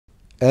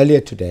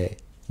Earlier today,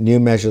 new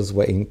measures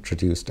were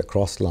introduced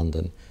across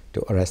London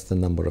to arrest the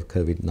number of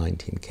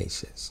COVID-19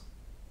 cases.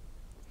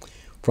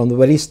 From the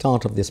very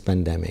start of this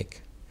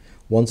pandemic,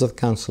 Wandsworth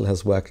Council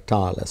has worked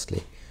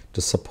tirelessly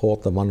to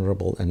support the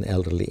vulnerable and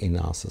elderly in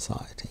our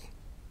society.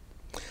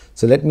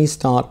 So let me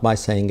start by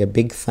saying a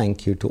big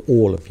thank you to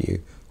all of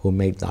you who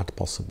made that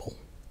possible.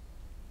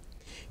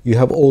 You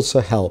have also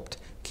helped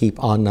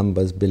keep our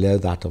numbers below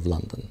that of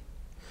London.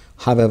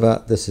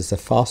 However, this is a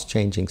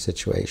fast-changing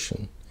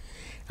situation,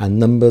 and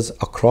numbers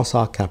across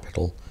our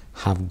capital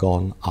have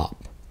gone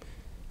up.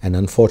 And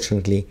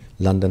unfortunately,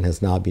 London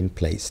has now been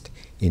placed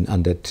in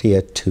under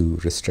Tier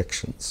 2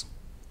 restrictions.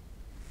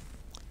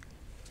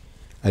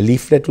 A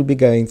leaflet will be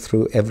going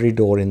through every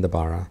door in the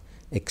borough,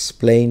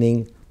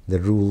 explaining the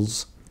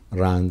rules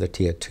around the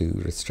Tier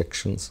 2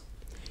 restrictions,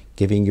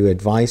 giving you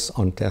advice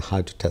on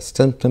how to test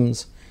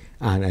symptoms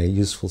and a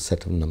useful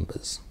set of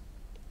numbers.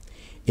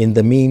 In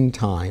the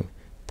meantime,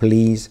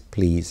 please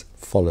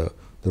follow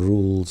the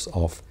rules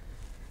of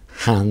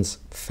hands,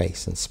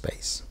 face and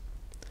space.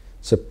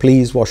 So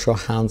please wash your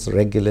hands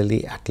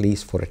regularly,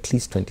 for at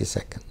least 20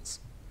 seconds.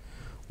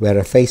 Wear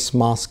a face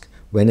mask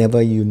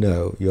whenever you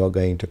know you are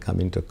going to come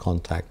into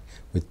contact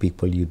with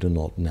people you do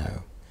not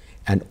know.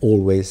 And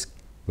always,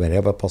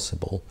 wherever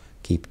possible,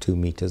 keep 2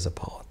 meters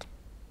apart.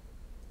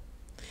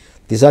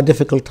 These are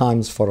difficult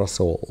times for us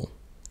all,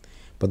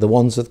 but the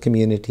Wandsworth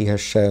community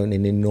has shown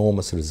an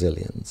enormous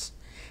resilience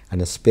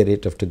and a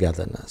spirit of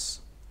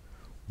togetherness.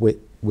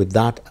 With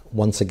that,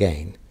 once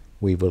again,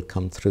 we will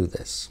come through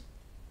this.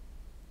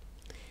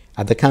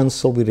 At the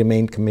Council, we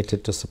remain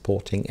committed to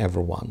supporting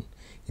everyone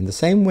in the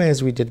same way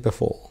as we did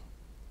before.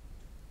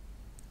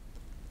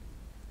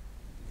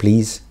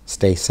 Please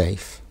stay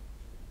safe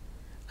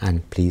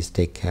and please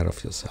take care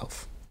of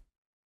yourself.